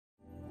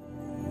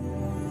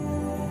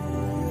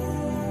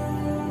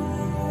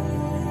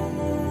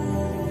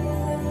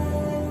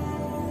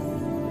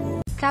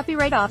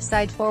Copyright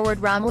OffsideForward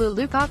Romelu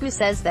Lukaku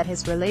says that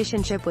his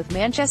relationship with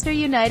Manchester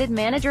United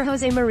manager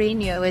Jose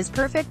Mourinho is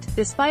perfect,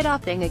 despite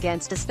opting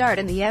against a start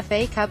in the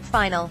FA Cup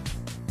final.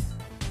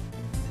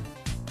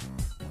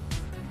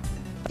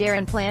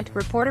 Darren Plant,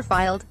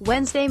 ReporterFiled,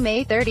 Wednesday,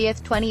 May 30,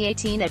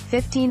 2018 at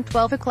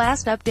 15:12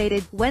 UKLast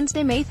Updated,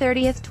 Wednesday, May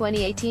 30,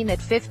 2018 at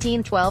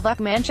 15:12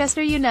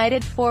 Manchester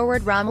United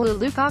forward Romelu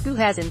Lukaku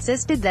has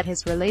insisted that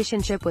his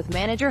relationship with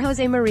manager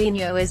Jose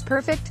Mourinho is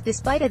perfect,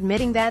 despite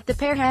admitting that the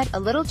pair had a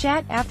little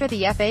chat after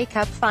the FA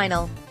Cup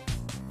final.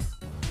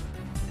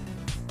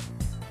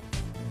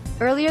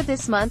 Earlier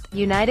this month,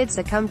 United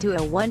succumbed to a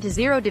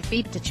 1-0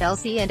 defeat to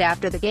Chelsea, and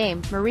after the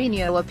game,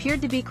 Mourinho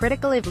appeared to be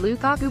critical of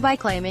Lukaku by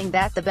claiming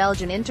that the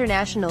Belgian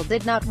international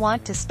did not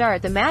want to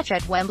start the match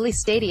at Wembley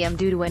Stadium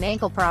due to an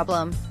ankle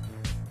problem.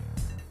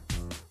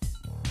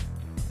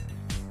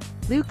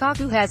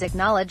 Lukaku has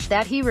acknowledged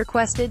that he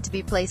requested to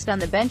be placed on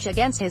the bench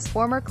against his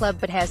former club,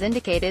 but has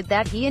indicated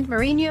that he and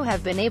Mourinho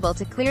have been able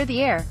to clear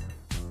the air.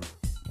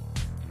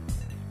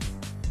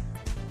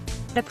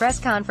 At a press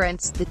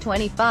conference, the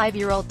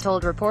 25-year-old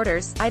told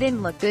reporters, "I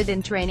didn't look good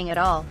in training at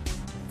all.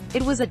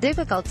 It was a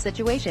difficult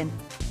situation.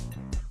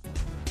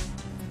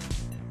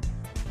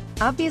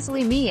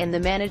 Obviously me and the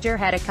manager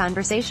had a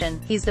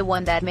conversation. He's the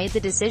one that made the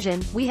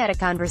decision. We had a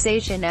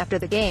conversation after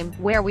the game,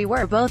 where we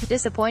were both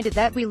disappointed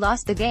that we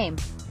lost the game.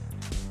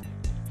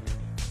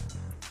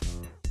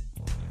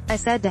 I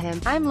said to him,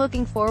 I'm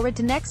looking forward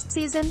to next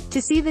season, to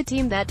see the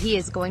team that he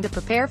is going to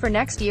prepare for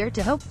next year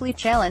to hopefully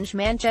challenge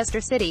Manchester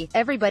City.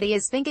 Everybody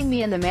is thinking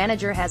me and the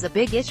manager has a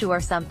big issue or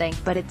something,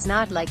 but it's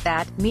not like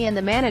that. Me and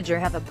the manager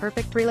have a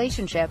perfect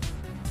relationship.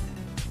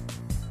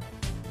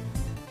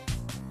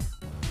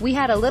 We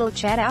had a little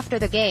chat after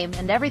the game,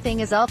 and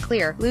everything is all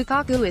clear."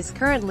 Lukaku is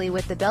currently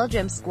with the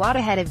Belgium squad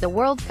ahead of the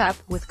World Cup,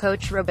 with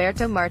coach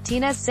Roberto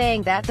Martinez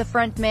saying that the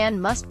front man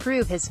must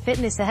prove his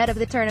fitness ahead of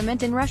the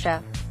tournament in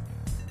Russia.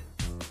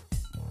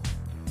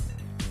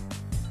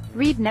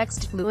 Read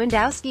next.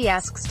 Lewandowski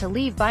asks to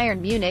leave Bayern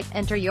Munich.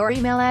 Enter your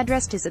email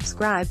address to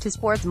subscribe to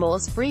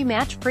SportsMole's free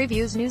match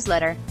previews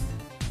newsletter.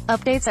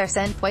 Updates are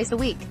sent twice a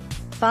week.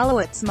 Follow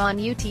at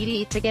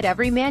 @SmonUTD to get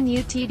every Man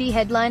UTD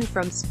headline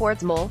from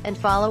SportsMole, and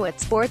follow at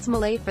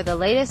SportsMole for the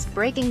latest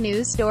breaking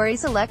news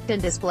stories. Select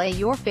and display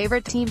your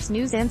favorite team's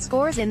news and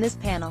scores in this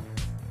panel.